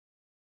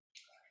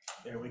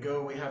There we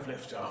go, we have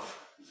liftoff.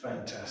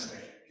 Fantastic.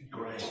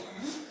 Great.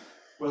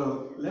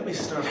 Well, let me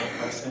start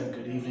off by saying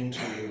good evening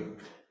to you,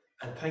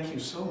 and thank you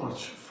so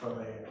much for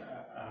the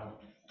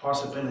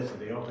possibility,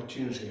 the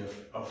opportunity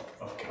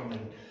of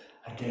coming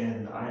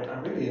again. I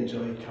really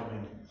enjoyed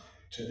coming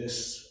to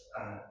this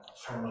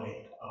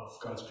family of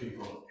God's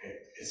people.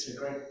 It's a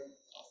great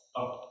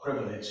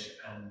privilege,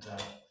 and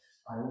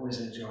I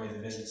always enjoy the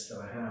visits that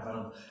I have. And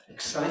I'm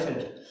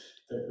excited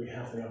that we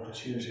have the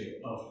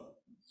opportunity of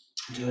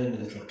doing a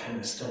little kind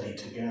of study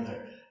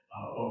together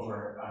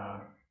over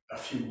a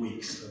few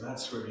weeks, so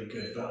that's really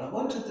good. But I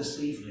wanted this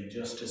evening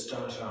just to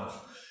start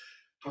off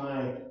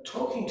by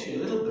talking to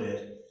you a little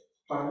bit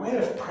by way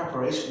of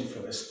preparation for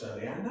this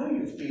study. I know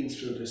you've been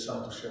through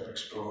Discipleship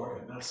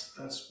Explored, and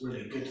that's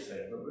really a good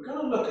thing, but we're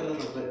going to look a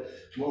little bit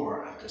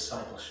more at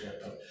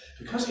discipleship. And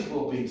because you've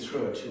all been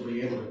through it, you'll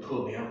be able to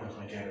pull me up if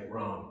I get it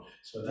wrong.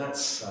 So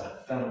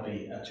that'll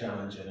be a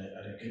challenge and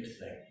a good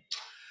thing.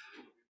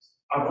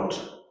 I want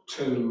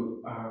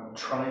to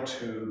try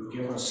to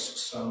give us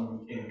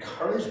some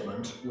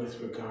encouragement with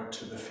regard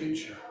to the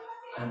future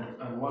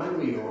and why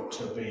we ought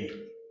to be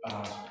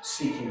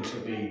seeking to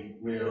be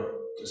real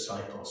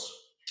disciples.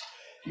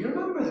 Do you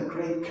remember the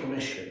Great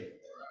Commission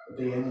at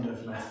the end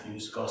of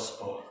Matthew's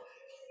Gospel?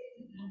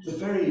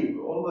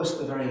 Almost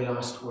the very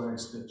last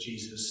words that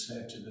Jesus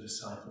said to the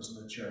disciples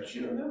in the church.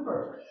 You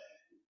remember?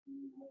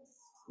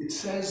 It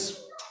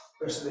says,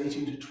 verses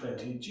 18 to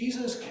 20,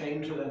 Jesus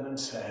came to them and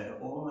said,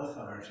 "All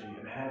authority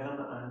in heaven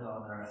and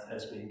on earth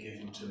has been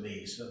given to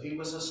me." So he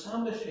was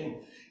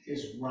establishing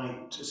his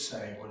right to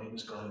say what he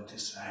was going to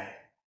say.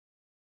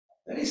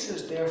 Then he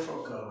says,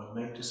 "Therefore go and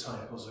make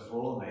disciples of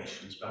all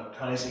nations,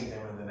 baptizing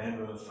them in the name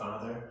of the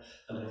Father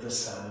and of the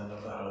Son and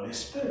of the Holy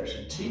Spirit,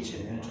 and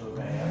teaching them to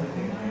obey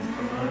everything I have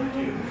commanded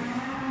you."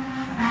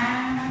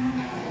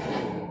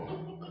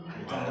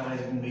 I'm glad I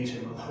didn't meet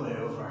him on the way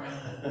over.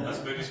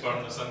 That's Moody's Burn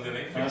on a Sunday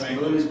night. That's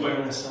Moody's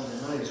Burn on a Sunday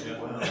night. Yeah.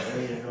 Well,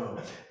 there you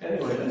go.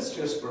 Anyway, let's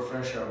just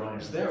refresh our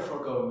minds.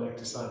 "Therefore go and make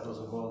disciples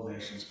of all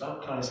nations,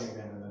 baptizing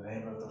them in the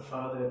name of the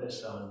Father, the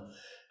Son,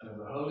 and of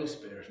the Holy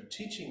Spirit, and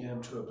teaching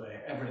them to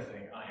obey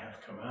everything I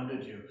have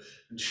commanded you.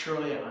 And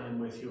surely I am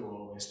with you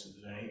always to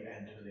the very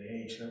end of the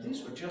age." Now,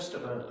 these were just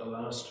about the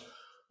last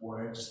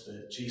words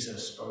that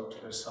Jesus spoke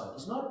to his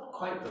disciples. Not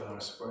quite the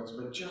last words,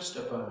 but just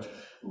about.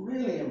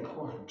 Really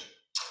important.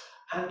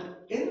 And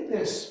in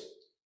this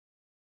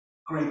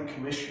Great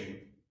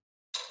Commission,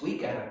 we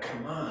get a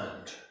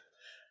command.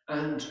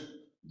 And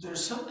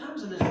there's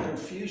sometimes a little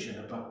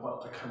confusion about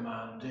what the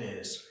command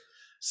is.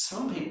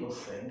 Some people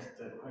think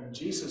that when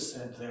Jesus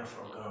said,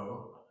 "Therefore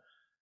go,"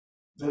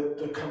 that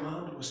the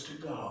command was to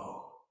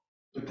go.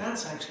 But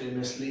that's actually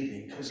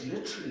misleading, because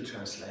literally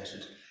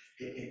translated,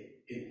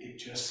 it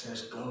just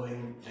says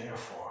 "going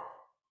therefore."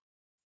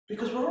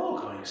 Because we're all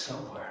going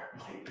somewhere. It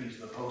might be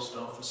to the post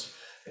office,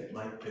 it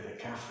might be the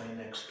cafe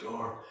next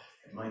door,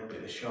 it might be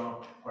the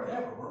shop,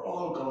 wherever. We're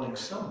all going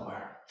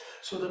somewhere.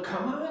 So the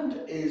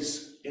command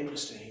is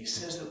interesting. He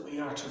says that we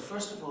are to,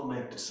 first of all,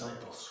 make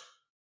disciples.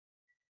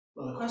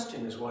 Well, the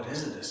question is, what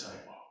is a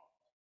disciple?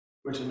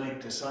 We're to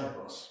make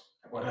disciples,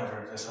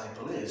 whatever a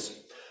disciple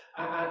is.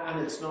 And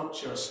it's not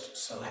just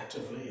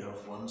selectively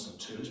of ones and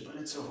twos, but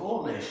it's of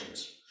all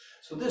nations.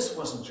 So this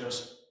wasn't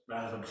just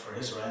relevant for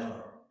Israel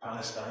or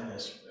Palestine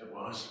as it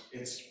was.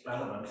 It's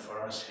relevant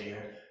for us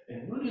here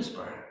in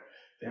Williamsburg.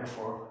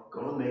 "Therefore,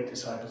 go and make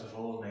disciples of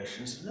all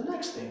nations." And the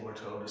next thing we're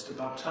told is to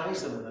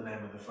baptize them in the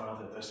name of the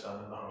Father, the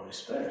Son, and the Holy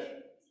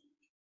Spirit.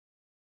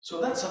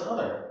 So that's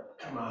another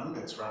command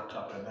that's wrapped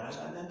up in that.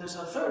 And then there's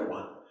a third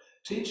one,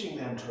 teaching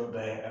them to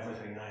obey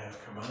everything I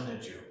have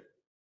commanded you.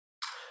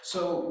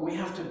 So we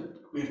have to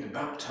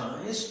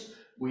baptize,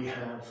 we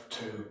have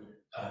to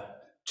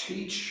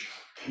teach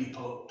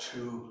people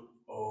to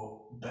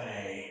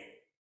obey.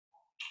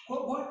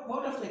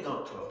 What have they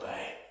got to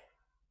obey?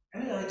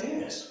 Any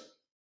ideas?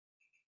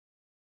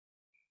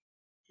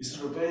 Is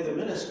it obey the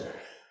minister?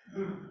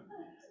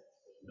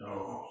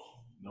 No,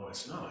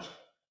 it's not.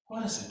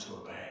 What is it to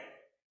obey?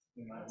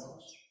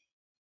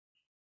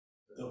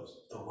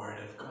 The Word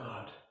of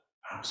God.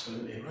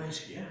 Absolutely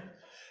right, yeah.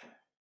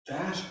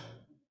 That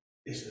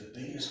is the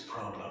biggest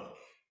problem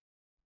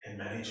in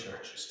many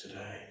churches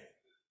today.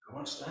 And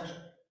what's that?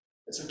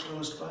 It's a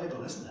closed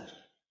Bible, isn't it?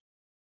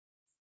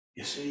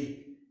 You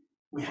see,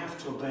 we have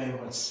to obey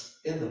what's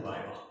in the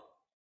Bible.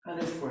 And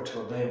if we're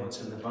to obey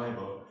what's in the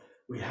Bible,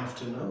 we have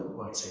to know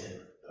what's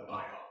in the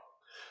Bible.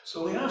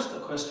 So we ask the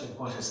question,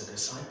 what is a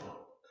disciple?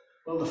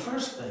 Well, the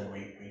first thing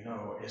we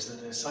know is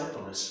that a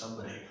disciple is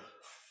somebody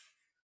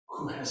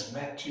who has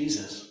met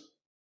Jesus.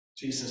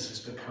 Jesus has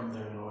become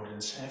their Lord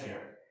and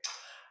Savior.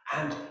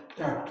 And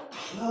they're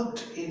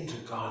plugged into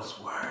God's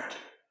Word,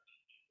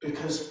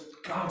 because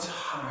God's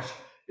heart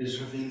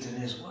is revealed in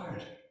His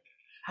Word.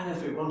 And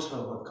if we want to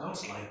know what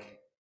God's like,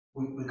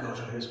 we go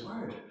to His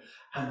Word,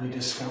 and we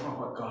discover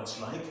what God's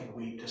like, and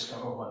we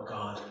discover what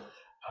God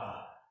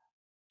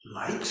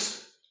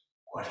likes,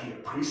 what He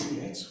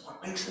appreciates,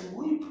 what makes Him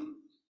weep.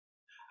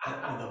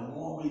 And the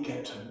more we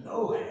get to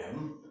know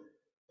Him,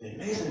 The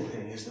amazing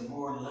thing is the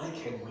more like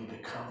him we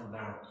become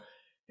now.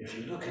 If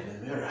you look in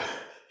the mirror,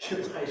 you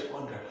might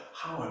wonder,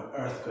 how on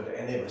earth could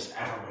any of us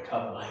ever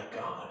become like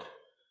God?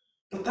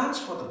 But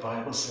that's what the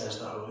Bible says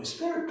the Holy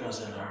Spirit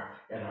does in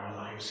our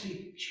lives.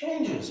 He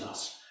changes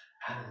us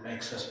and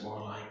makes us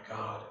more like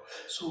God.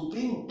 So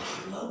being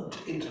plugged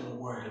into the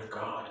Word of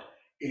God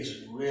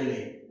is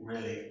really,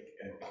 really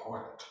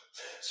important.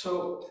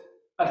 So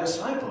a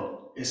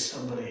disciple is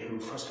somebody who,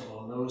 first of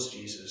all, knows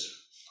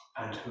Jesus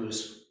and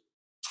who's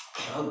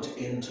plugged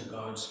into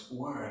God's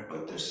Word.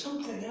 But there's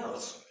something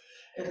else.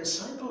 A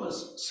disciple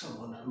is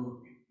someone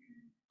who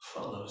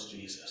follows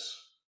Jesus,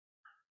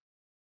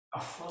 a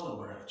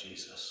follower of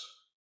Jesus.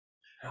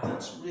 Now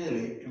that's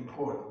really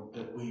important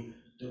that we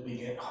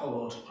get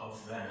hold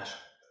of that.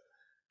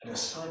 A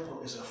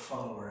disciple is a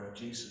follower of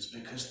Jesus,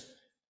 because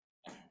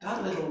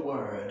that little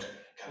word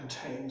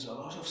contains a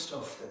lot of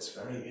stuff that's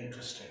very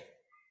interesting.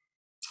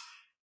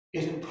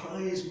 It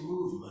implies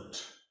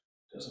movement,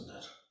 doesn't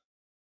it?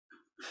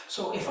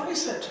 So if I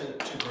said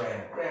to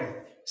Graham,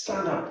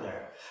 stand up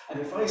there, and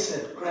if I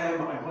said,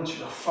 Graham, I want you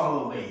to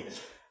follow me,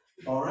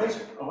 all right?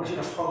 I want you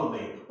to follow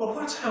me. Well,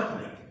 what's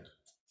happening?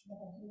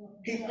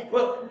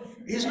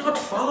 He's not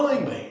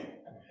following me.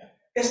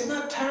 Isn't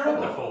that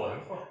terrible?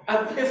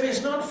 And if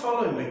he's not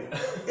following me,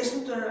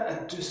 isn't there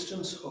a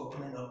distance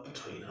opening up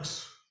between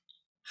us?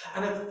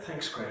 And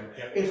thanks, Graham.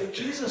 Yeah. If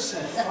Jesus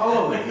said,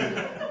 follow me,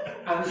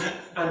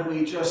 and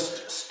we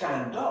just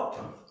stand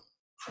up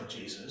for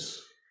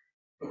Jesus,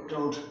 but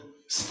don't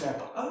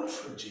step out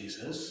for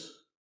Jesus,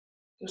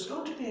 there's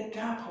going to be a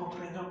gap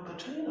opening up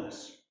between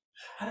us.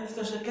 And if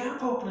there's a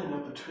gap opening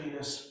up between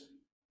us,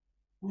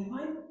 we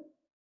might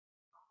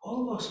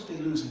almost be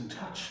losing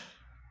touch.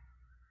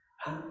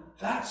 And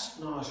that's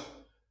not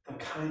the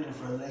kind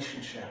of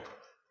relationship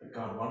that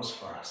God wants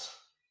for us.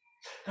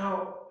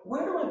 Now,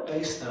 where do I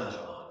base that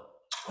on?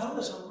 Well,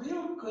 there's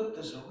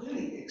a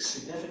really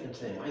significant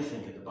thing, I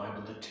think, in the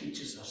Bible that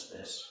teaches us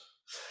this.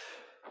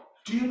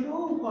 Do you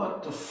know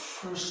what the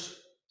first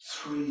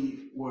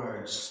 3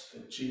 words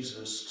that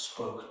Jesus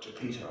spoke to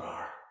Peter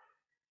are?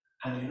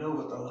 And you know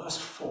what the last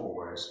 4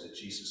 words that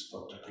Jesus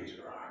spoke to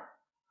Peter are?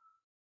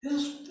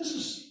 This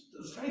is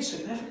very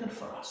significant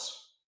for us.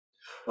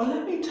 Well,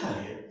 let me tell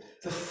you,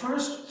 the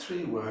first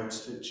 3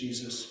 words that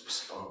Jesus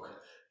spoke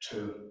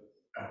to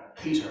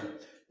Peter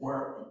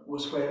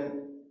was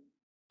when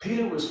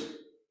Peter was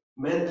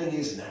mending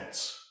his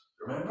nets,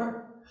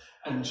 remember?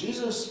 And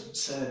Jesus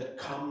said,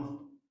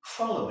 come,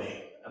 follow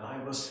me, and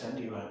I will send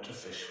you out to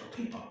fish for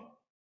people.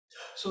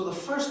 So the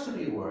first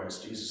 3 words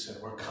Jesus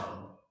said were,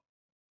 come,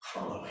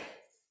 follow me.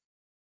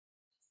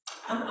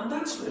 And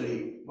that's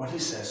really what he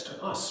says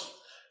to us.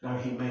 Now,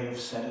 he may have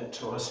said it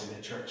to us in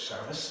a church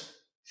service.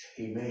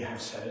 He may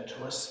have said it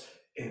to us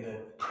in the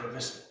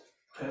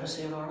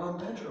privacy of our own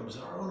bedrooms,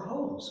 our own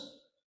homes.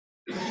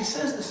 But he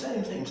says the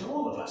same thing to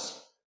all of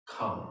us.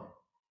 Come,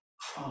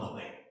 follow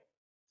me.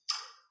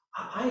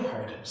 I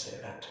heard him say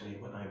that to me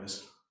when I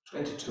was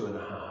 22 and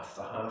a half.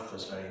 The half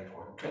was very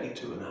important.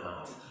 22 and a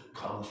half.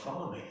 Come,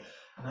 follow me.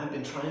 And I've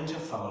been trying to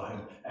follow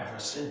him ever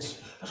since.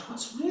 But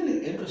what's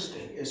really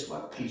interesting is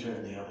what Peter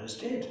and the others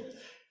did.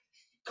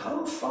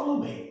 Come, follow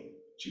me,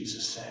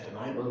 Jesus said, and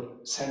I will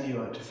send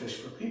you out to fish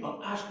for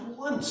people. At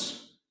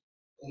once,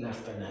 they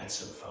left their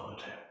nets and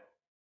followed him.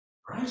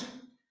 Right?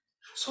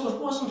 So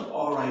it wasn't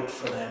all right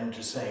for them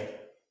to say,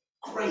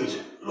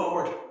 great,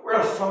 Lord,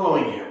 we're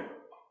following you.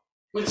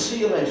 We'll see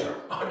you later.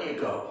 On you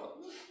go.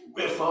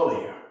 We'll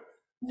follow you.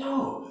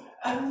 No,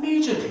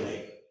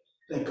 immediately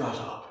they got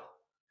up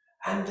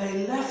and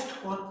they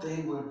left what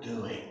they were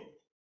doing.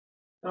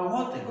 Now,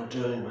 what they were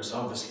doing was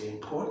obviously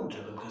important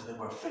to them because they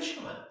were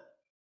fishermen.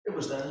 It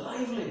was their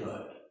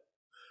livelihood.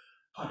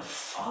 But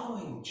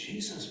following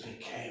Jesus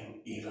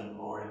became even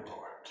more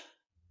important.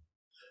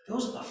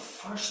 Those are the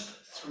first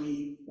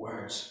 3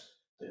 words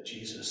that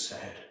Jesus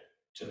said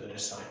to the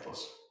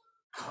disciples.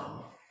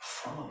 Come,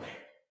 follow me.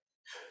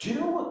 Do you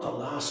know what the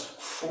last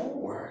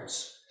 4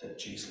 words that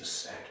Jesus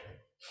said?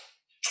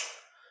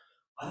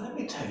 Well, let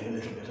me tell you a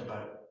little bit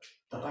about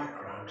the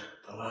background,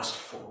 the last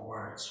 4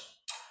 words.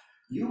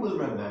 You will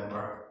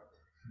remember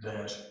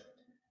that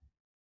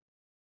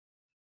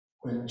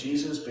when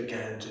Jesus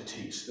began to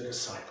teach the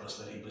disciples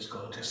that he was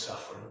going to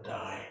suffer and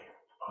die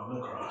on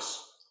the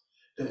cross,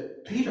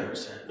 that Peter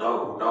said,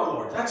 no,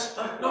 Lord,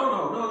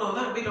 no,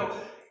 that we don't.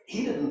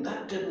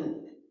 That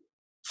didn't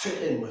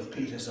fit in with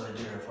Peter's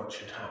idea of what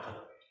should happen.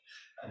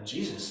 And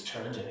Jesus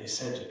turned and he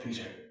said to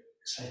Peter,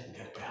 Satan,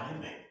 get behind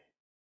me.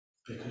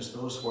 Because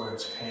those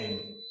words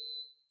came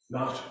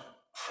not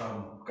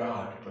from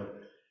God,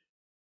 but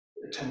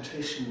the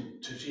temptation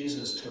to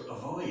Jesus to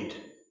avoid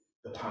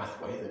the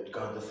pathway that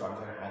God the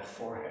Father had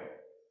for him.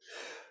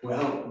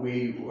 Well,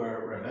 we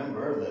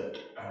remember that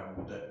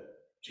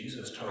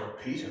Jesus told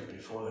Peter,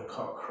 before the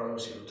cock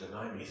crows, you'll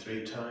deny me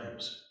 3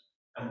 times.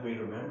 And we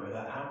remember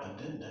that happened,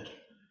 didn't it?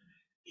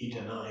 He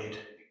denied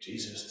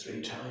Jesus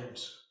 3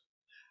 times.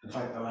 In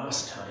fact, the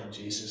last time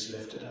Jesus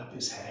lifted up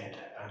his head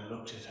and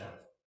looked at him,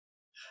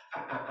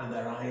 And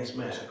their eyes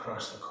met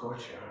across the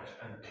courtyard,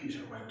 and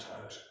Peter went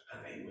out,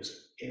 and he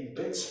was in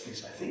bits.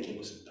 I think he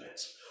was in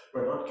bits.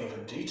 We're not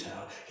given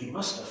detail. He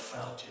must have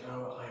felt,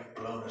 I've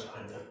blown it.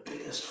 I'm the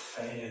biggest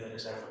failure that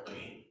has ever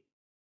been.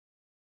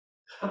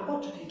 And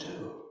what did he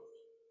do?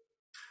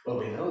 Well,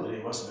 we know that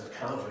he wasn't at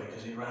Calvary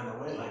because he ran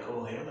away like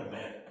all the other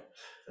men.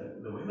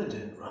 The women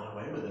didn't run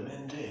away, but the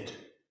men did.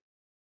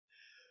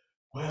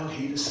 Well,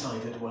 he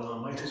decided,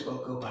 I might as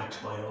well go back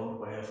to my old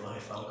way of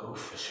life. I'll go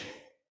fishing.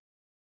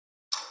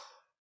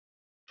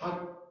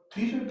 But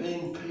Peter,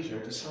 being Peter,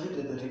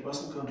 decided that he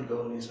wasn't going to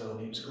go on his own.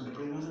 He was going to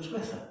bring others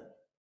with him.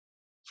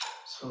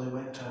 So they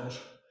went out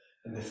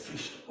and they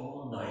fished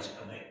all night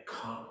and they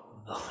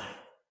caught nothing.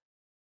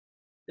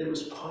 It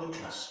was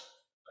pointless.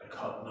 They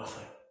caught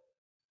nothing.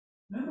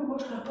 Remember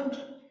what happened?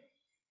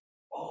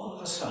 All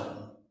of a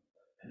sudden,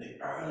 in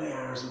the early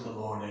hours of the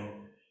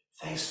morning,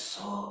 they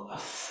saw a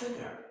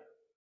figure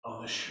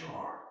on the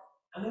shore.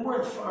 And they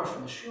weren't far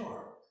from the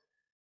shore.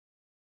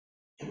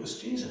 It was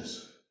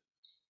Jesus.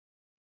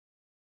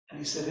 And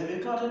he said, have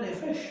you got any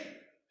fish?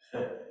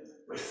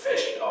 We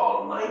fished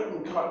all night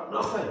and caught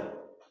nothing.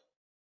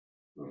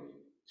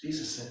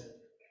 Jesus said,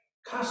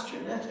 cast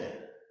your net in.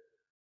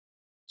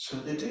 So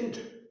they did.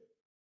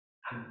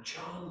 And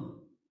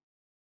John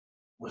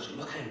was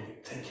looking,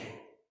 thinking,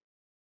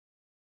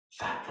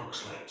 that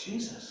looks like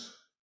Jesus.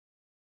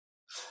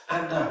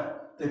 And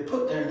they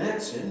put their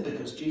nets in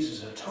because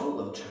Jesus had told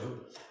them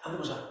to, and there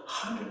was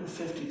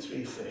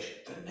 153 fish.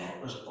 The net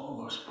was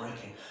almost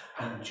breaking.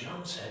 And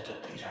John said to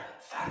Peter,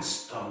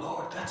 that's the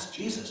Lord, that's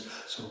Jesus.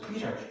 So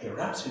Peter, he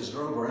wraps his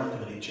robe around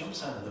him and he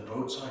jumps out of the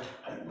boat. So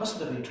it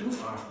mustn't have been too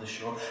far from the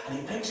shore. And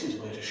he makes his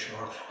way to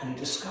shore and he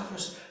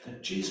discovers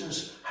that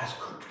Jesus has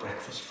cooked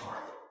breakfast for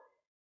him.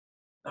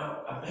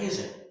 Now,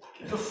 amazing.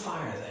 Little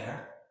fire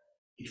there.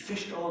 He'd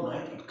fished all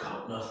night, he'd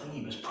caught nothing,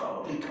 he was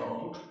probably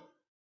cold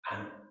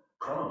and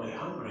probably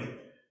hungry,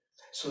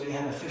 so he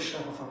had a fish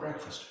supper for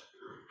breakfast,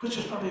 which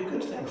was probably a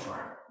good thing for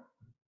him.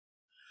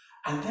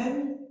 And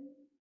then,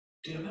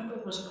 do you remember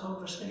there was a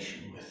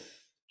conversation with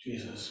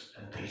Jesus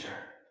and Peter?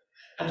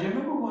 And do you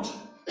remember what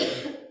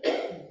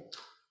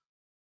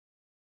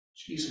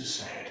Jesus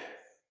said?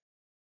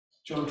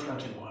 John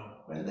 21,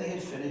 when they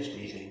had finished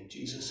eating,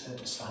 Jesus said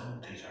to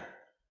Simon Peter,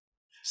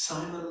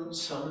 Simon,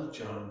 son of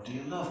John, do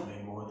you love me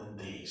more than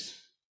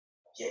these?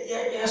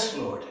 Yes,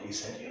 Lord, he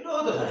said, you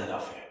know that I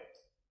love you.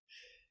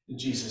 And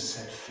Jesus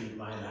said, feed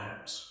my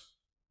lambs.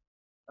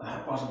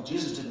 And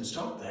Jesus didn't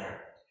stop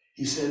there.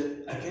 He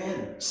said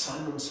again,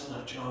 Simon,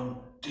 son of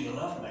John, do you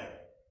love me?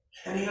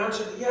 And he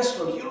answered, yes,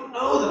 Lord, you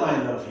know that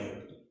I love you.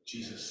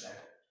 Jesus said,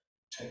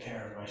 take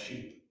care of my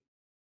sheep.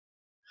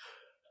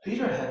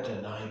 Peter had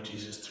denied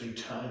Jesus 3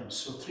 times.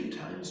 So 3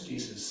 times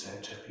Jesus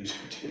said to Peter,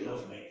 do you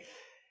love me?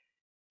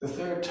 The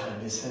 3rd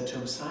time he said to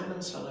him,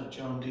 Simon, son of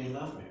John, do you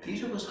love me?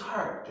 Peter was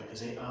hurt because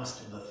he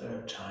asked him the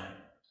 3rd time,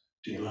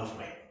 do you love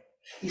me?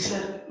 He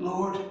said,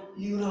 Lord,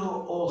 you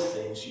know all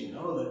things. You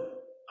know that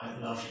I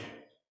love you.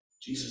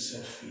 Jesus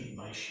said, feed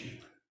my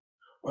sheep.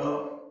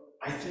 Well,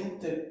 I think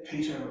that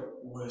Peter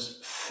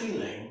was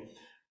feeling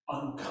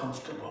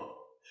uncomfortable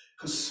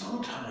because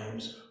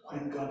sometimes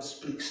when God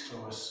speaks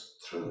to us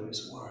through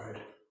his word,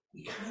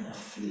 we kind of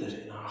feel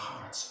it in our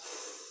hearts.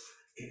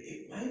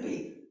 It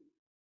maybe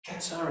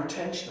gets our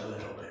attention a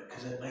little bit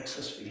because it makes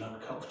us feel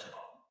uncomfortable.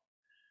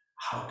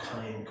 How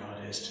kind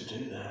God is to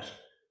do that.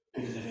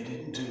 Because if he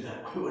didn't do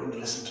that, we wouldn't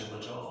listen to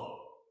him at all.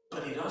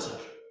 But he does it.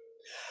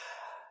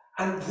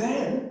 And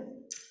then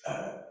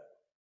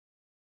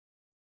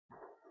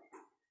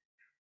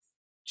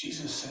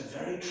Jesus said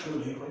very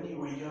truly, when you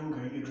were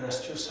younger, you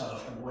dressed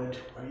yourself and went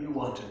where you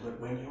wanted, but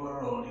when you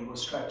are old, you will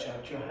stretch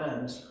out your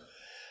hands,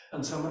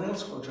 and someone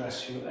else will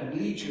dress you and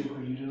lead you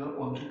where you do not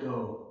want to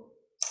go.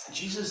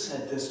 Jesus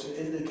said this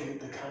to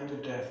indicate the kind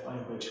of death by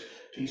which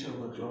Peter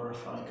would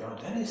glorify God.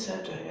 Then he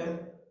said to him,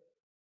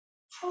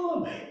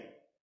 follow me.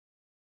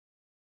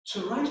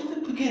 So right at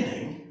the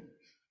beginning,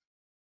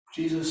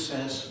 Jesus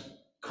says,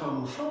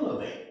 come follow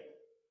me.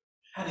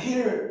 And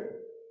here,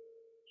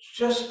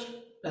 just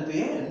at the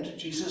end,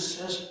 Jesus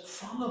says,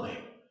 follow me.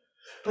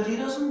 But he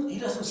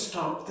doesn't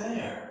stop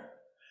there,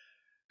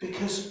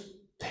 because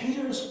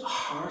Peter's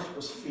heart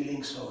was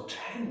feeling so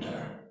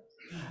tender,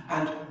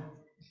 and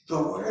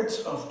the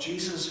words of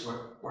Jesus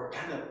were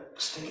kind of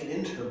sticking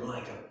into him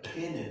like a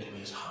pin into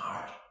his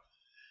heart,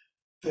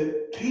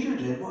 that Peter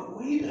did what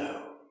we do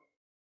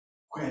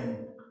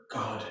when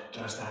God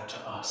does that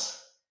to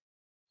us.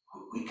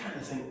 We kind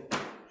of think,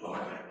 Lord,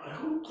 I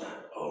hope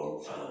that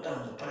old fellow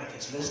down the back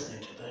is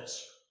listening to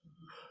this.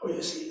 Or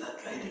you see,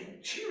 that lady,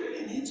 she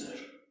really needs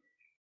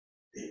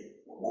it.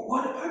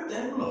 What about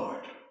them,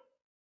 Lord?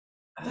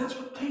 And that's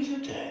what Peter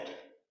did.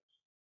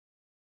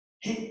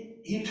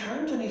 He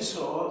turned and he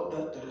saw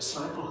that the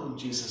disciple whom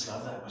Jesus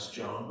loved, that was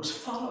John, was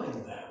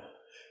following them.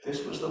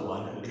 This was the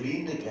one who had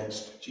leaned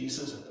against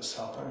Jesus at the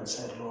supper and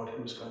said, Lord,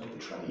 who's going to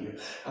betray you?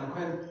 And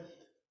when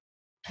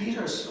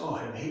Peter saw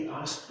him, he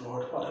asked,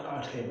 Lord, what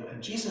about him?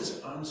 And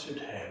Jesus answered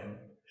him,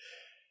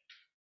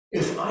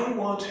 if I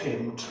want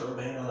him to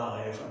remain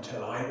alive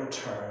until I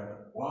return,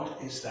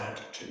 what is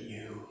that to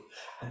you?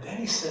 And then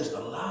he says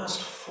the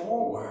last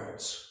 4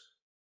 words,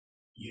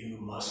 you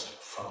must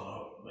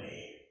follow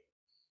me.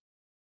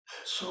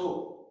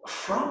 So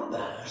from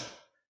that,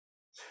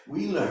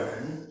 we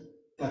learn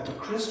that the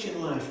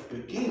Christian life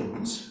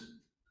begins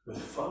with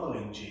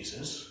following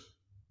Jesus,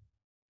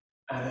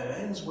 and it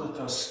ends with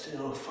us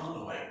still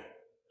following.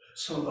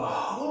 So the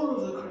whole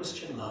of the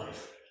Christian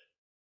life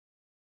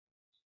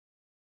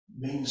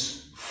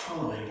means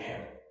following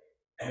him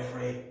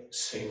every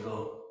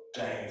single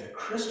day. The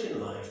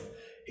Christian life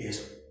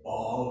is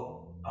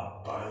all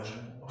about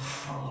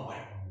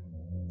following.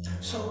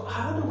 So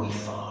how do we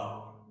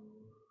follow?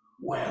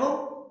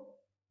 Well,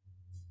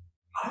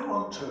 I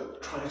want to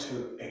try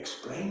to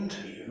explain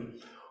to you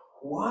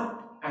what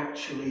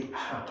actually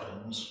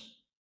happens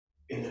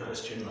in the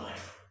Christian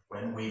life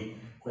when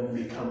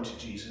we come to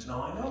Jesus.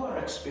 Now, I know our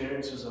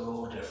experiences are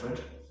all different.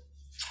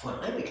 When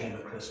I became a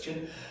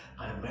Christian,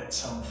 I met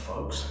some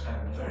folks,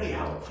 and very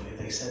helpfully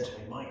they said to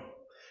me, Mike,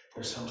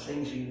 there's some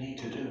things you need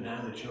to do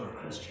now that you're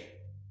a Christian.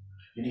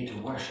 You need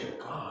to worship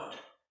God.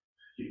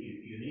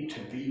 You need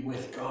to be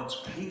with God's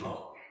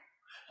people.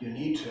 You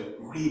need to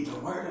read the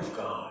Word of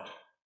God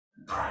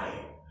and pray.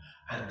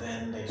 And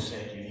then they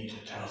said you need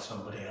to tell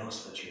somebody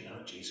else that you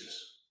know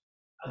Jesus.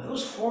 And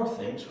those 4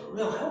 things were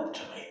real help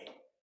to me.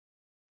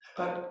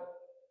 But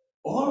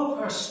all of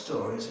our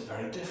stories are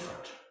very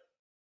different.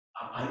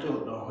 I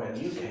don't know when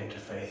you came to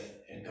faith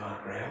in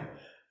God, Graham.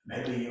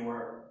 Maybe you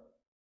were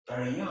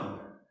very young.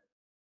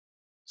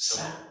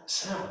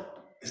 7.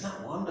 Isn't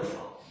that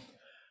wonderful?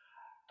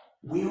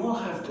 We all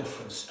have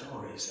different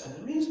stories, and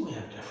the reason we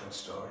have different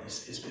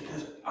stories is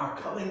because our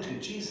coming to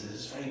Jesus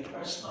is very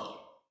personal.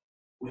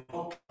 We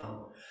all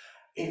come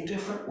in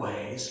different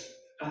ways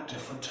at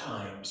different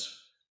times.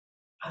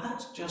 And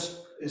that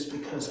just is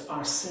because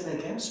our sin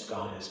against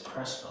God is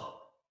personal.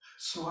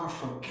 So our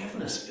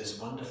forgiveness is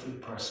wonderfully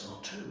personal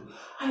too.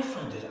 I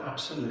find it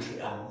absolutely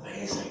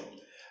amazing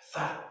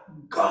that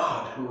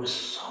God, who is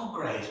so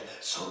great,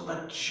 so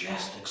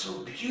majestic,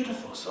 so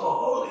beautiful, so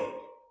holy,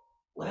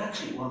 would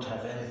actually want to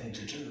have anything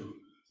to do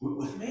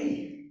with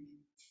me.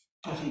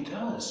 But he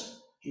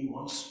does. He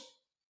wants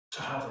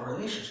to have a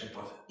relationship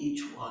with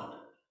each one.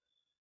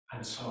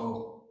 And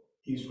so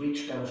he's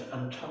reached out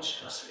and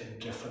touched us in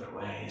different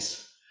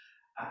ways.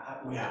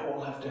 We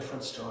all have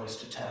different stories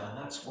to tell, and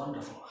that's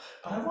wonderful.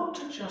 But I want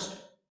to just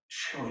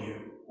show you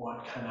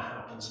what kind of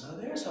happens. Now,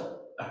 there's a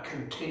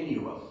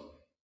continuum.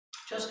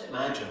 Just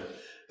imagine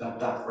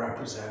that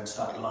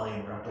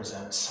line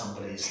represents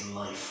somebody's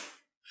life.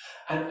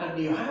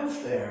 And you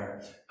have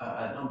there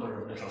a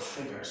number of little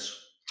figures.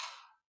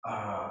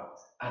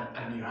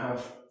 And you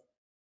have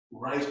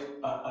right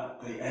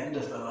at the end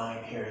of the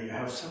line here, you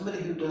have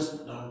somebody who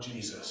doesn't know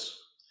Jesus,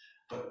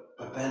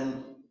 but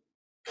then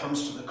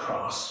comes to the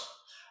cross,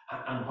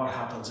 and what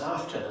happens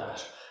after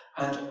that.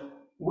 And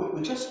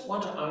we just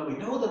want to, we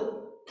know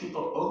that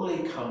people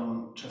only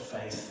come to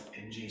faith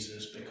in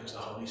Jesus because the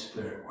Holy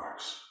Spirit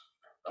works.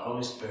 The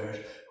Holy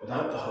Spirit,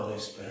 without the Holy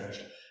Spirit,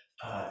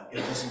 it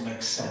doesn't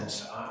make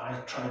sense. I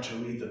tried to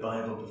read the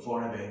Bible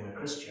before I became a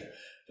Christian,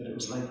 but it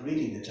was like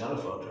reading the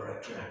telephone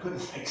directory. I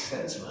couldn't make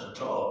sense of it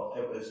at all.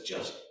 It was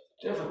just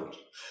difficult.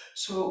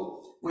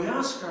 So we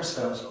ask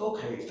ourselves,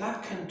 okay,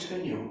 that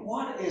continuum,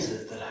 what is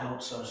it that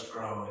helps us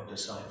grow in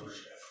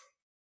discipleship?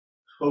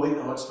 Well, we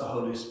know it's the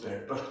Holy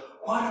Spirit, but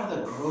what are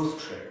the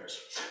growth triggers?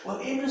 Well,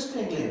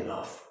 interestingly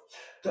enough,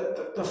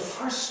 the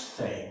first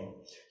thing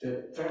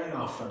that very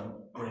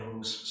often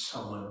brings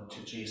someone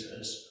to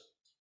Jesus,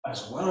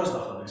 as well as the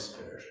Holy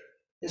Spirit,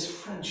 is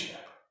friendship.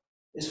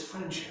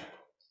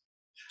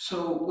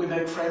 So we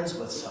make friends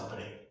with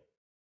somebody,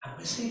 and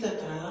we see that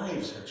their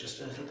lives are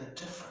just a little bit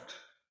different.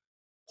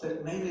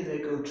 That maybe they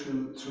go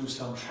through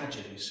some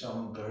tragedy,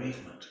 some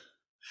bereavement,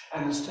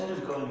 and instead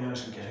of going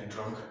out and getting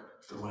drunk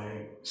the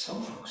way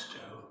some folks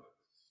do,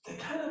 they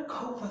kind of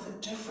cope with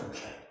it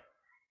differently.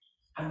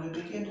 And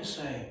we begin to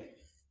say,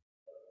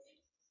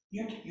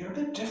 you're a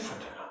bit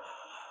different.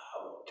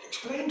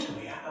 Explain to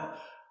me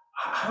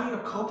how you're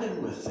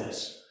coping with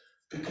this,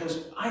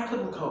 because I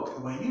couldn't cope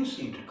the way you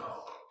seem to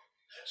cope.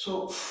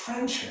 So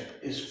friendship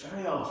is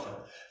very often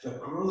the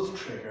growth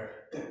trigger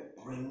that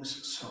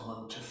brings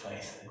someone to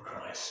faith in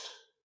Christ.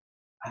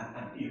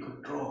 And you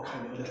could draw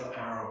kind of a little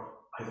arrow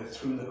either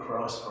through the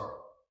cross or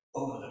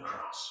over the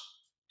cross.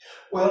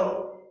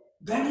 Well,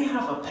 then you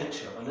have a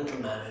picture of a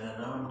little man in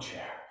an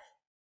armchair.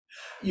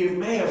 You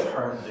may have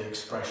heard the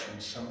expression,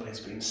 somebody's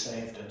been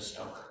saved and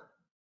stuck.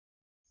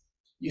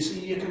 You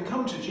see, you can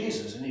come to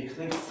Jesus and you can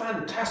think,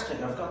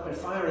 fantastic, I've got my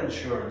fire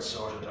insurance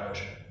sorted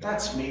out.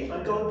 That's me,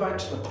 I'm going back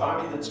to the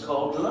party that's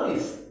called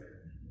life.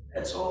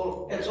 It's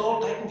all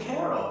taken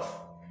care of.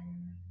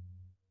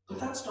 But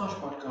that's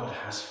not what God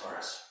has for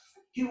us.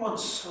 He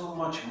wants so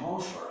much more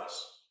for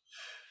us.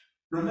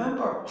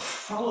 Remember,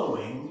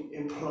 following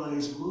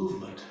implies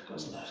movement,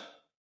 doesn't it?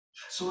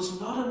 So it's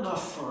not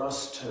enough for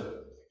us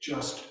to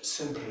just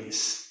simply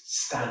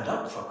stand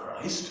up for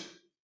Christ.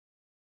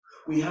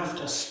 We have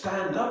to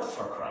stand up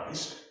for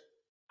Christ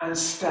and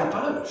step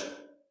out.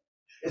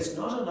 It's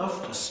not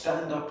enough to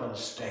stand up and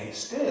stay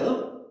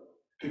still,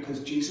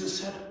 because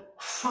Jesus said,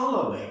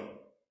 follow me.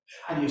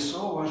 And you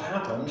saw what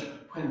happened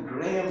when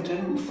Graham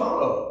didn't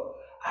follow.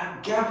 A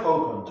gap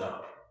opened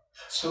up.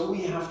 So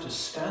we have to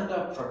stand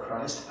up for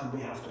Christ and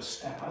we have to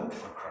step out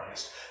for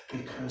Christ,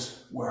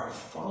 because we're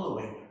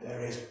following.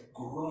 There is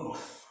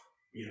growth.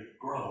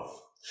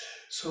 Growth.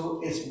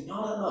 So it's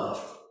not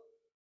enough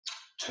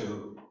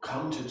to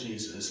come to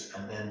Jesus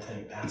and then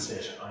think, that's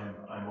it,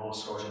 I'm all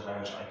sorted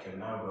out, I can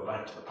now go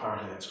back to the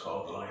party that's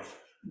called life.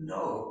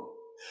 No.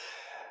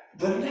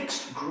 The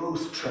next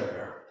growth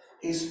trigger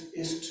is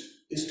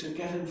to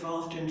get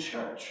involved in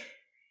church,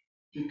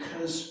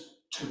 because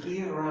to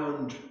be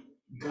around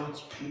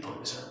God's people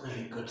is a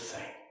really good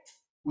thing.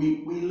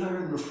 We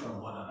learn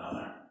from one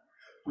another.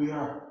 We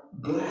are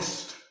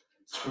blessed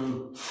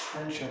through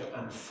friendship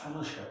and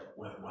fellowship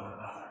with one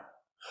another.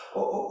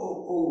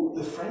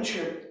 The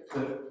friendship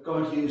that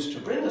God used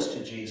to bring us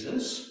to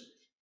Jesus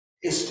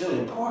is still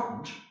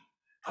important,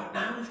 but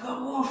now we've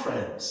got more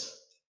friends.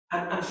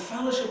 And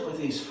fellowship with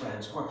these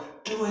friends. We're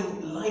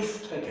doing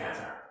life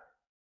together.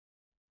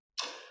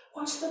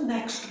 What's the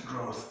next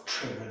growth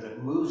trigger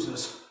that moves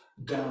us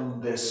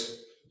down this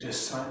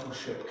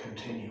discipleship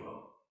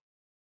continuum?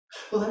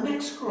 Well, the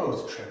next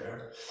growth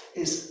trigger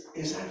is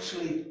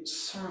actually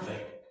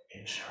serving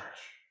in church.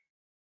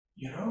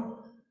 You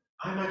know,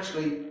 I'm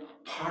actually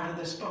part of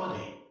this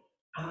body,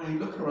 and I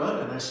look around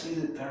and I see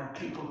that there are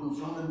people who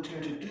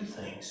volunteer to do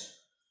things.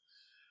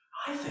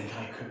 I think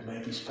I could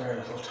maybe spare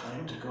a little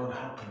time to go and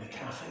help in the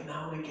cafe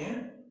now and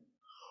again.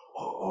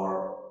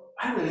 Or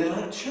I really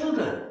like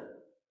children.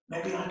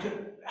 Maybe I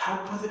could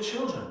help with the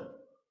children.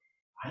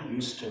 I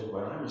used to,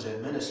 when I was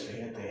in ministry,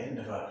 at the end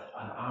of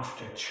an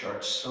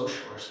after-church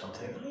social or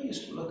something, I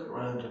used to look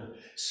around and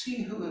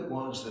see who it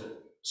was that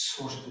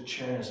sorted the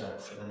chairs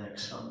out for the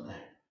next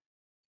Sunday.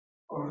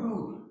 Or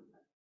who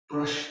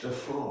brushed the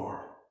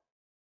floor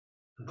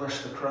and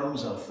brushed the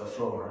crumbs off the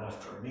floor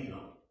after a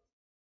meal.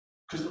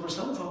 Because there were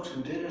some folks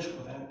who did it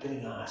without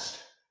being asked.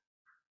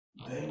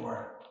 They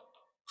were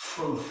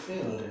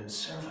fulfilled in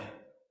serving.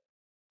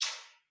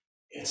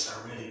 It's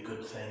a really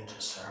good thing to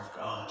serve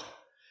God,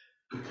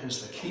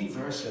 because the key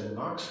verse in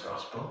Mark's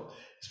Gospel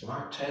is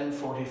Mark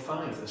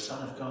 10:45. The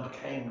Son of God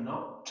came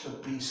not to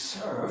be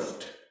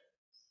served,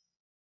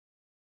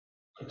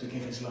 but to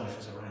give his life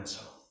as a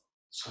ransom.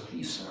 So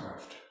he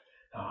served.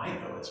 Now I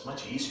know it's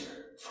much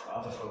easier for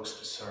other folks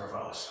to serve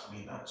us. I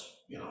mean, that's,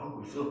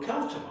 we feel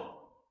comfortable.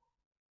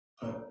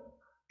 But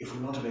if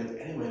we want to be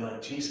anyway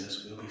like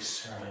Jesus, we'll be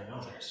serving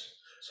others.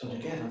 So to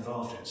get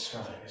involved in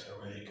serving is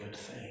a really good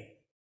thing.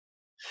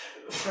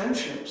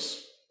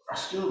 Friendships are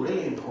still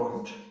really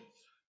important,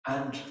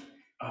 and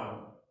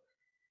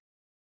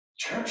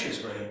church is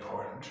very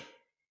important,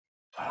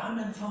 but I'm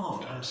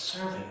involved, I'm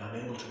serving, I'm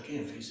able to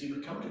give. You see,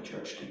 we come to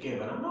church to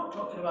give, and I'm not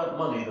talking about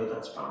money, though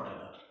that's part of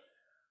it.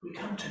 We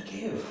come to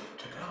give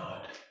to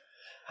God.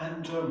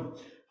 And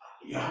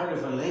you heard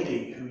of a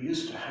lady who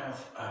used to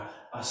have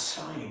a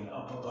sign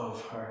up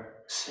above her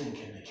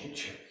sink in the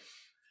kitchen,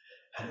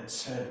 and it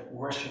said,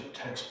 worship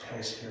takes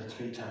place here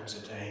 3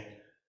 times a day.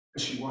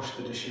 She washed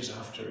the dishes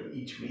after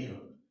each meal,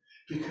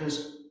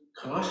 because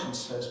Colossians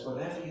says,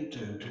 whatever you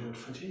do, do it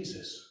for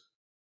Jesus.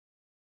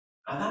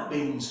 And that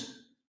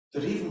means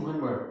that even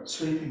when we're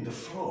sweeping the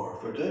floor,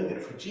 if we're doing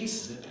it for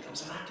Jesus, it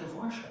becomes an act of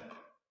worship.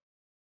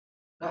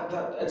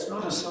 That it's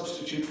not a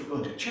substitute for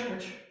going to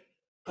church,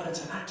 but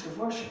it's an act of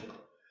worship.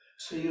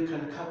 So you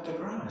can cut the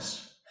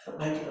grass,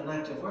 make it an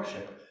act of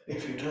worship,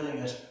 if you're doing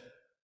it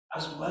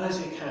as well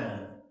as you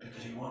can,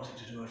 because you wanted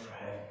to do it for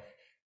him.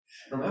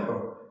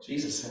 Remember,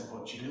 Jesus said,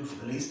 what you do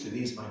for the least of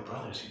these, my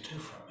brothers, you do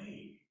for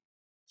me.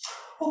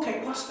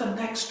 Okay, what's the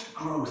next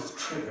growth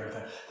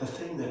trigger, the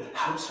thing that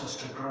helps us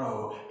to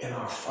grow in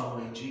our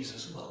following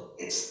Jesus? Well,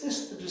 it's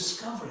the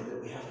discovery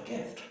that we have a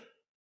gift.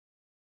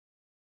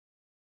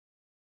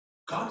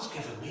 God's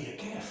given me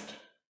a gift.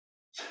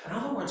 In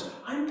other words,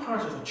 I'm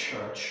part of a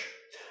church,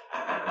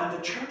 and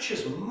the church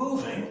is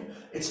moving.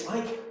 It's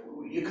like,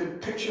 you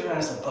could picture it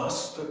as a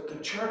bus, the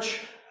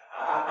church,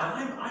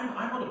 and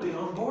I want to be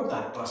on board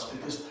that bus,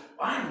 because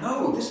I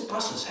know this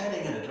bus is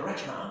heading in a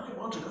direction and I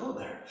want to go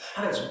there.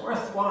 And it's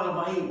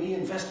worthwhile me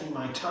investing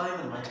my time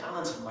and my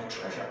talents and my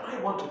treasure. I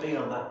want to be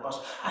on that bus.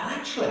 And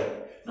actually,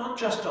 not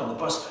just on the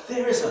bus,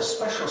 there is a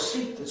special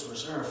seat that's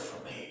reserved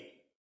for me.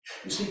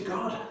 You see,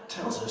 God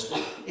tells us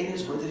that in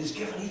his word that he's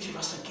given each of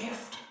us a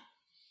gift.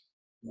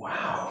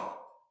 Wow,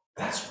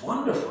 that's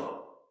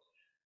wonderful.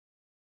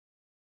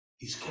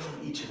 He's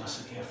given each of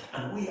us a gift,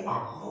 and we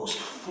are most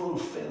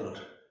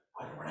fulfilled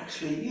when we're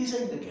actually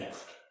using the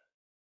gift.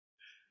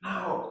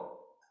 Now,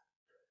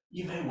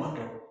 you may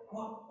wonder,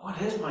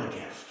 what is my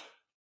gift?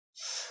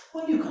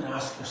 Well, you can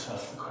ask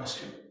yourself the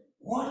question,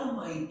 what am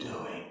I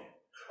doing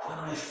when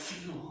I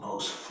feel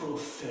most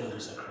fulfilled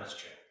as a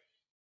Christian?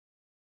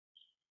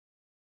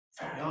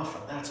 Very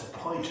often that's a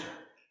pointer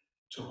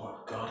to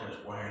what God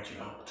has wired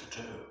you up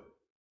to do.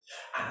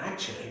 And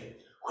actually,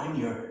 when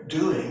you're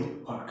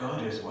doing what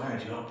God has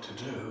wired you up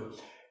to do,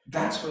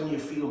 that's when you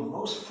feel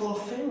most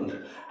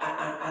fulfilled.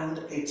 And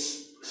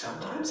it's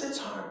sometimes it's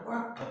hard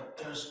work, but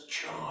there's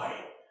joy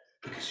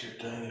because you're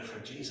doing it for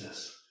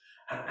Jesus.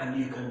 And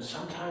you can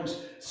sometimes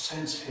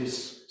sense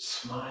his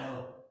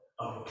smile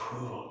of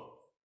approval.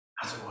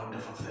 That's a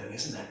wonderful thing,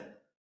 isn't it?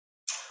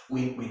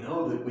 We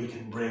know that we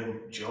can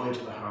bring joy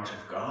to the heart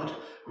of God.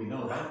 We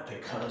know that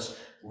because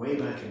way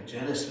back in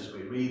Genesis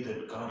we read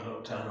that God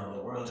looked down on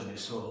the world and he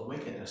saw the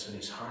wickedness and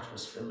his heart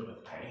was filled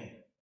with pain.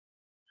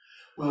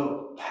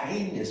 Well,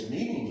 pain is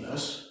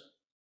meaningless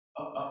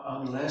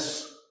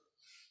unless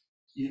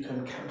you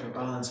can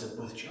counterbalance it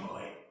with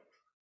joy.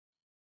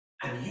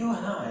 And you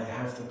and I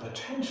have the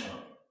potential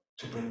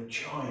to bring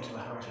joy to the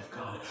heart of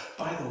God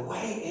by the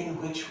way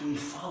in which we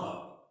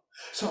follow.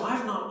 So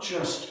I've not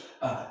just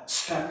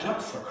stepped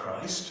up for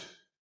Christ.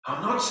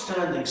 I'm not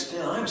standing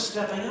still. I'm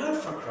stepping out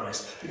for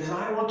Christ because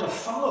I want to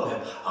follow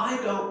him. I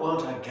don't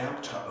want a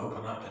gap to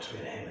open up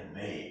between him and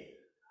me.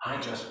 I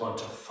just want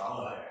to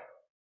follow him.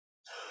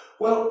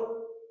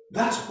 Well,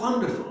 that's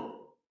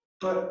wonderful,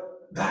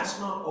 but that's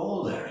not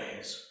all there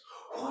is.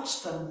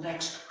 What's the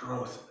next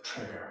growth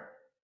trigger?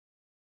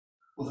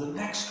 Well, the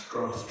next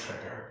growth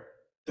trigger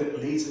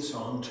that leads us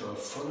on to a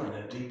fuller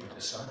and a deeper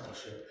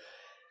discipleship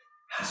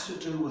has to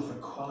do with the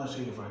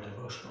quality of our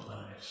devotional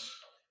lives.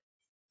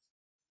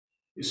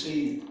 You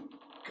see,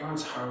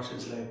 God's heart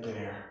is laid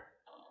bare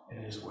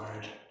in his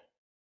word.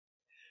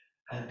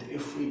 And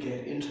if we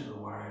get into the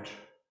word,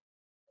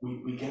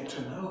 we get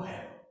to know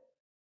him.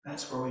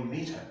 That's where we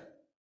meet him.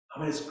 I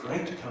mean, it's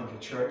great to come to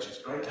church.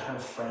 It's great to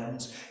have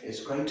friends.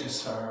 It's great to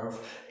serve.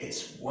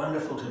 It's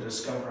wonderful to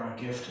discover our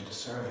gift and to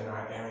serve in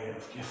our area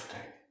of gifting.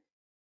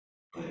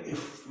 But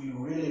if we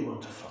really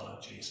want to follow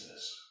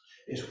Jesus,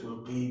 it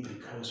will be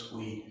because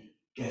we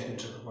get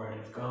into the Word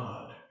of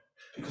God.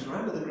 Because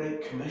remember the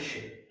Great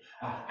Commission,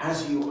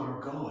 as you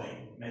are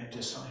going, make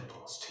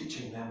disciples,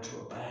 teaching them to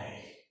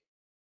obey.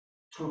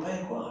 To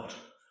obey what?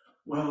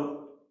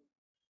 Well,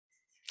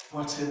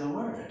 what's in the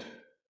Word?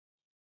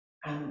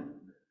 And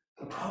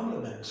the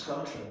problem in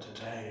Scotland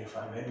today, if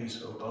I may be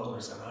so bold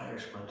as an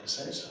Irishman to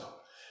say so,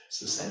 it's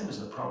the same as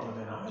the problem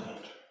in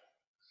Ireland.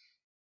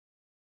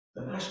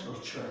 The national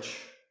church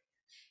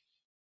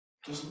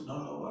doesn't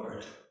know the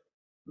Word.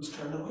 Who's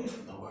turned away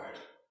from the Word.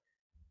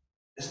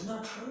 Isn't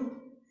that true?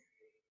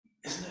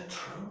 Isn't it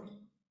true?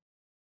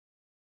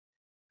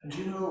 And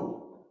you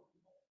know,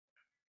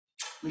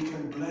 we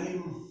can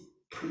blame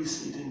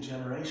preceding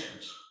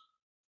generations,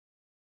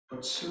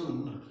 but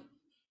soon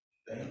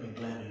they'll be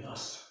blaming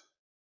us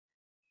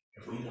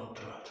if we don't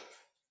do it.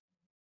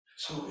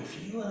 So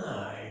if you and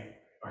I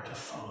are to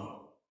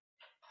follow,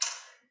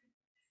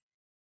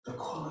 the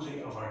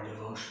quality of our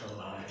devotional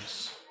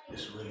lives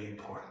is really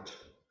important.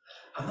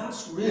 And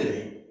that's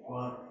really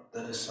what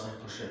the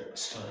discipleship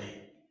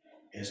study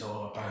is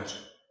all about.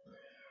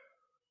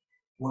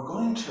 We're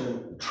going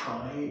to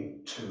try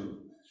to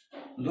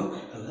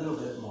look a little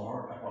bit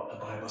more at what the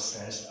Bible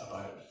says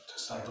about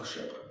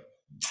discipleship.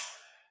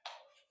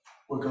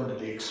 We're going to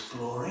be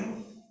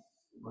exploring,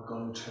 we're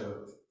going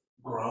to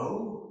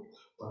grow,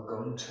 we're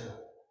going to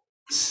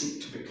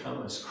seek to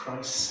become as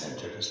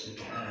Christ-centered as we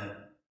can.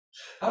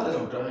 That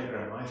little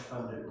diagram, I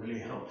found it really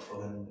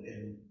helpful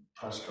in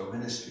pastoral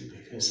ministry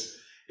because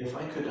if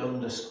I could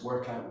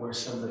work out where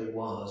somebody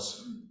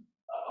was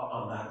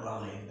on that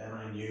line, then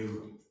I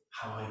knew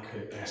how I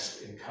could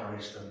best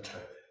encourage them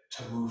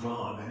to move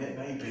on. And it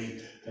may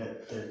be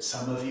that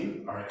some of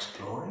you are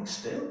exploring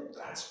still.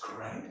 That's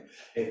great.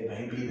 It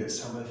may be that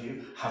some of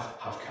you have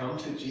come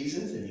to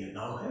Jesus and you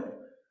know him,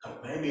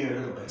 but maybe you're a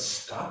little bit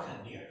stuck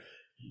and you're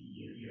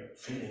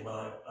feeling,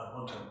 well, I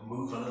want to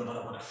move a little bit,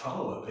 I want to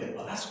follow a bit.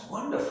 Well, that's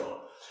wonderful.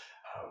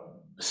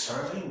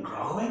 Serving,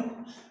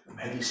 growing.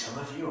 Maybe some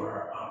of you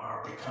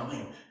are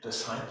becoming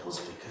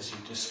disciples because you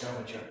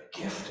discovered your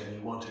gift and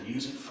you want to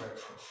use it for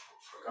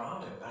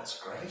God, and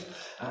that's great.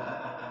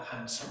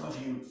 And some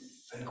of you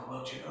think,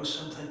 well, do you know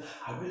something?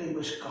 I really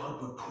wish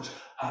God would put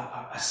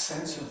a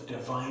sense of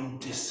divine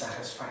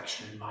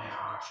dissatisfaction in my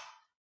heart,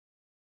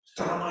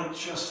 that I might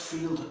just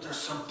feel that there's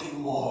something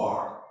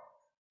more,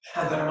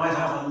 and that I might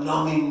have a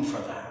longing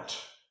for that,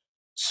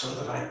 so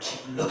that I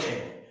keep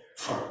looking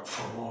for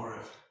more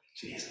of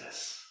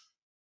Jesus.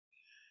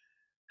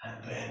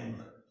 And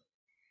then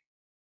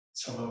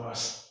some of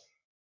us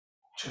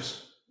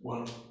just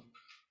want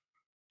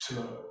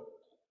to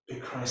be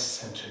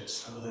Christ-centered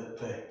so that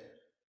the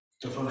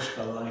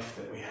devotional life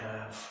that we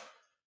have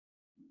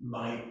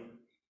might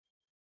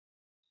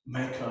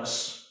make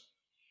us,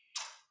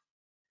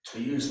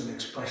 to use an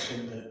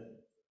expression that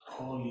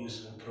Paul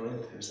uses in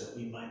Corinthians, that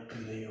we might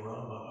be the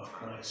aroma of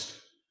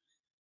Christ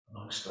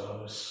amongst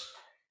those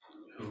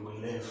who we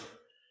live,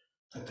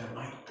 that there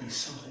might be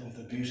something of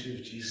the beauty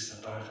of Jesus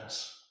about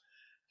us.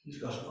 He's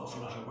got an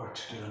awful lot of work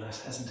to do in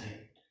us, hasn't he?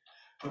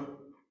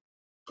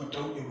 But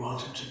don't we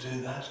want him to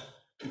do that?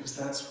 Because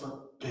that's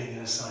what being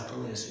a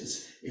disciple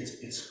is.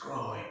 It's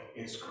growing.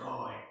 It's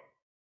growing.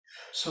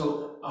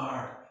 So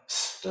our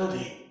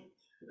study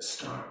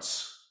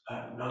starts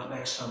not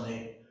next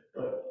Sunday,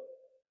 but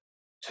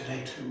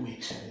today, 2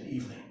 weeks in the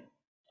evening.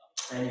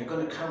 And you're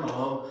going to come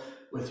along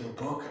with your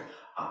book.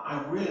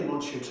 I really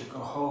want you to go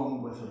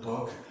home with the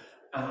book,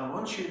 and I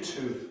want you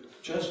to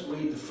just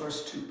read the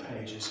first 2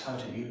 pages, how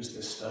to use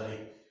this study.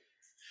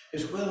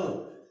 It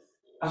will,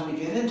 as we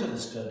get into the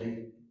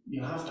study,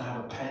 you have to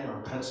have a pen or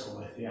a pencil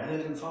with you, and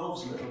it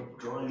involves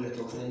drawing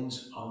little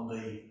things on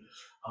the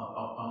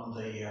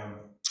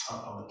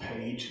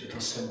page, little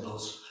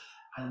symbols,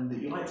 and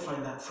you might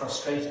find that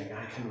frustrating.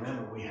 I can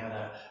remember we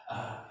had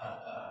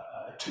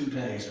 2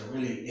 days, a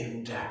really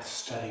in-depth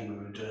study we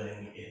were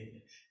doing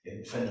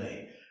in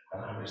Finley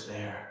when I was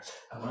there,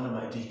 and one of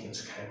my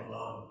deacons came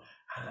along,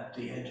 and at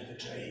the end of the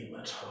day he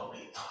went home.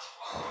 He thought,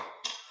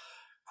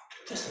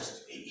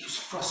 he was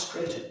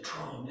frustrated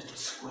drawing little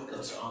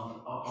squiggles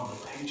on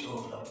the page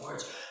over the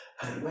words,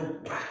 and he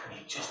went back and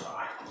he just thought,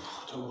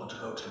 I don't want to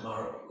go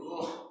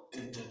tomorrow.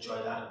 Didn't enjoy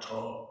that at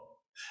all.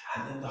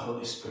 And then the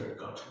Holy Spirit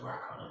got to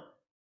work on it.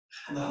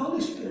 And the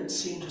Holy Spirit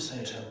seemed to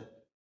say to him,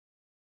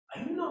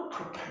 are you not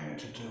prepared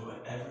to do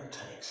whatever it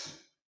takes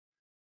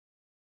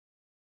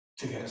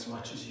to get as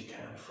much as you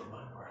can from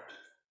my word?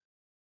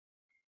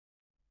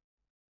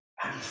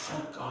 And he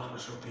felt God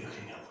was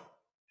rebuking him.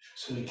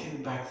 So he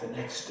came back the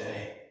next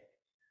day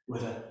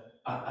with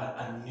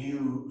a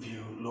new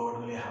view.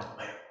 Lord, will you help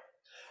me?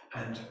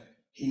 And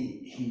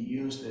he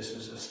used this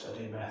as a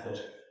study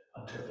method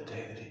until the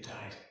day that he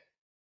died.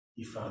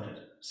 He found it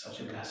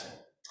such a blessing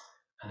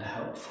and a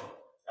help.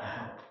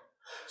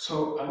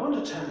 So I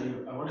want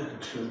to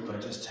conclude by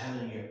just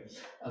telling you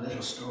a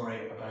little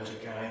story about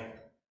a guy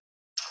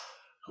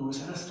who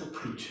was asked to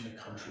preach in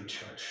a country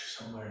church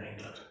somewhere in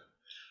England.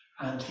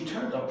 And he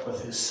turned up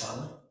with his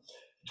son.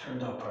 He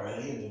turned up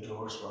early and the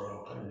doors were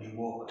open, and he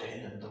walked in,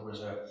 and there was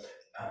a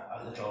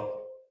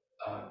little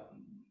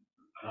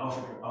an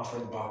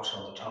offering box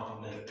on the top of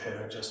a little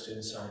pillar just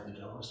inside the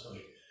door. So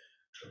he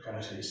took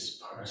out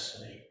his purse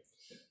and he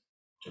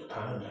took £1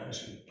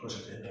 out and put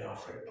it in the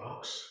offering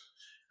box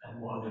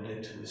and wandered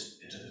into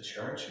the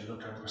church. He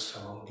looked over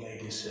some old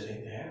ladies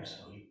sitting there,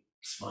 so he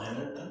smiled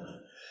at them.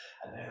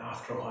 And then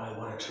after a while,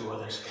 1 or 2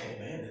 others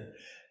came in, and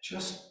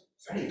just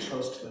very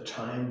close to the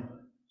time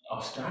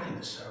of starting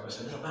the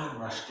service, a little man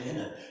rushed in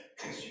and,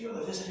 because you're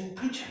the visiting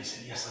preacher. He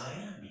said, yes, I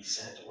am. He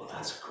said, well,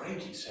 that's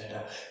great. He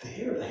said, they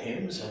hear the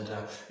hymns and,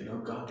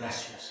 God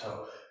bless you.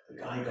 So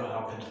the guy got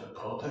up into the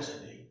pulpit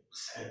and he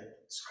said,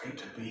 it's great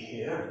to be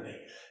here. And he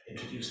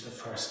introduced the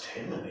first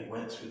hymn and he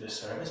went through the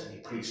service and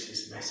he preached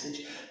his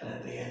message. And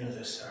at the end of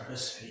the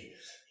service, he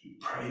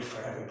prayed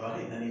for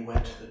everybody. And then he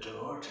went to the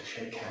door to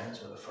shake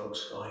hands with the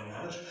folks going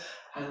out.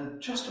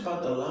 And just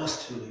about the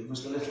last to leave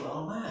was the little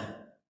old man.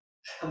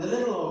 And the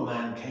little old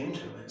man came to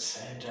him and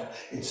said,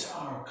 it's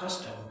our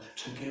custom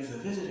to give the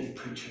visiting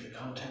preacher the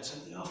contents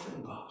of the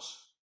offering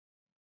box.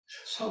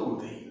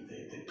 So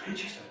the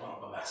preacher said,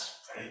 well, that's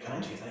very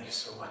kind of you, thank you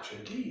so much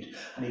indeed.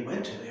 And he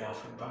went to the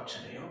offering box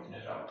and he opened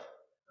it up,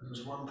 and there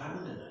was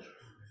 £1 in it.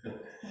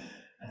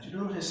 And you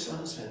know what his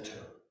son said to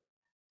him?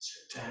 He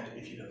said, Dad,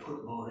 if you'd have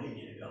put more in,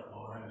 you'd have got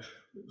more out.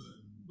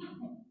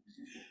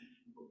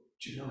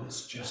 Do you know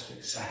it's just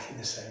exactly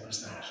the same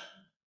as that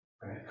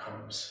when it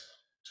comes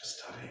to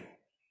studying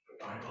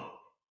the Bible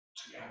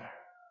together.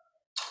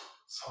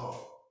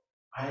 So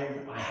I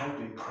have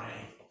been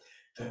praying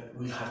that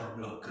we'll have a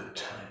real good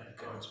time in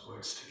God's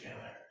words together.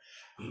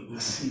 We'll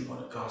see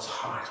what God's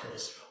heart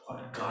is,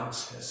 what God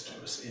says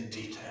to us in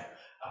detail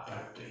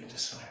about being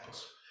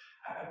disciples.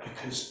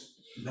 Because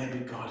maybe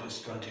God is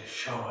going to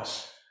show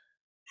us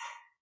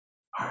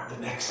the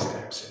next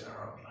steps in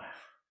our own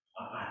life.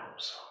 I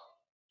hope so.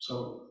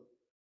 So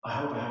I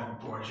hope I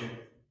haven't bored you.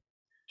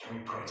 Can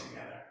we pray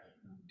together?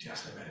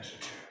 Just a minute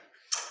or two.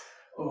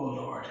 Oh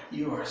Lord,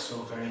 you are so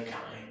very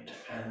kind,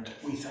 and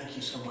we thank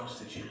you so much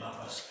that you love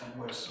us,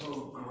 and we're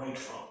so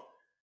grateful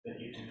that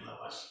you do love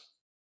us.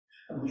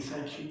 And we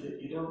thank you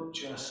that you don't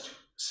just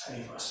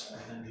save us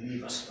and then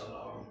leave us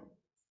alone,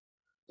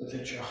 but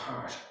that your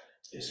heart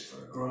is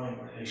for a growing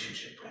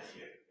relationship with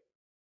you.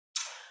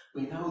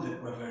 We know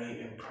that we're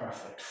very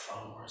imperfect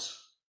followers,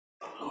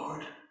 but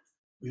Lord,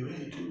 we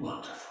really do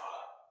want to follow.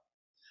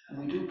 And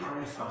we do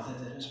pray, Father,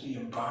 that as we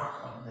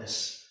embark on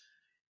this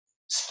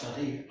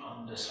study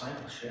on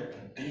discipleship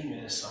and being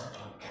a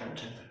disciple and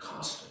counting the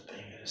cost of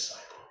being a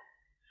disciple,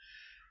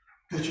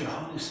 that your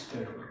Holy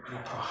Spirit would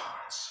grip our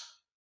hearts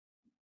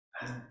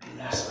and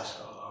bless us,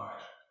 O Lord,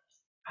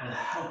 and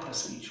help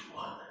us each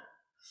one,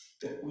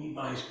 that we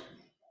might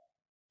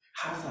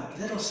have that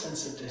little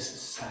sense of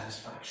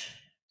dissatisfaction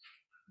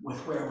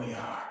with where we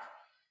are,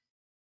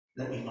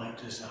 that we might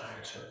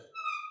desire to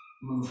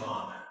move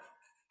on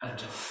and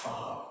to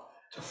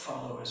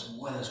follow as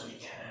well as we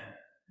can,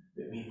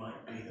 that we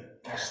might be the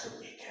best that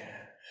we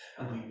can.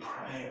 And we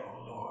pray,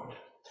 O Lord,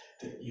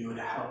 that you would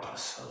help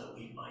us so that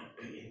we might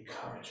be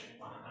encouraging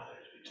one another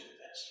as we do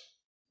this.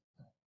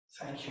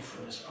 Thank you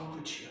for this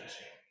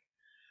opportunity.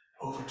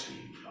 Over to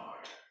you,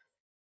 Lord.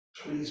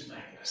 Please make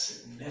it a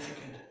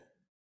significant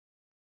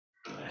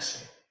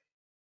blessing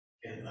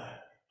in the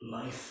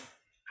life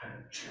and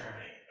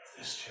journey of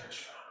this church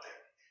family.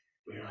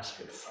 We ask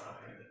it,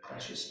 Father, in the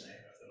precious name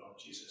of the Lord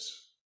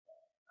Jesus.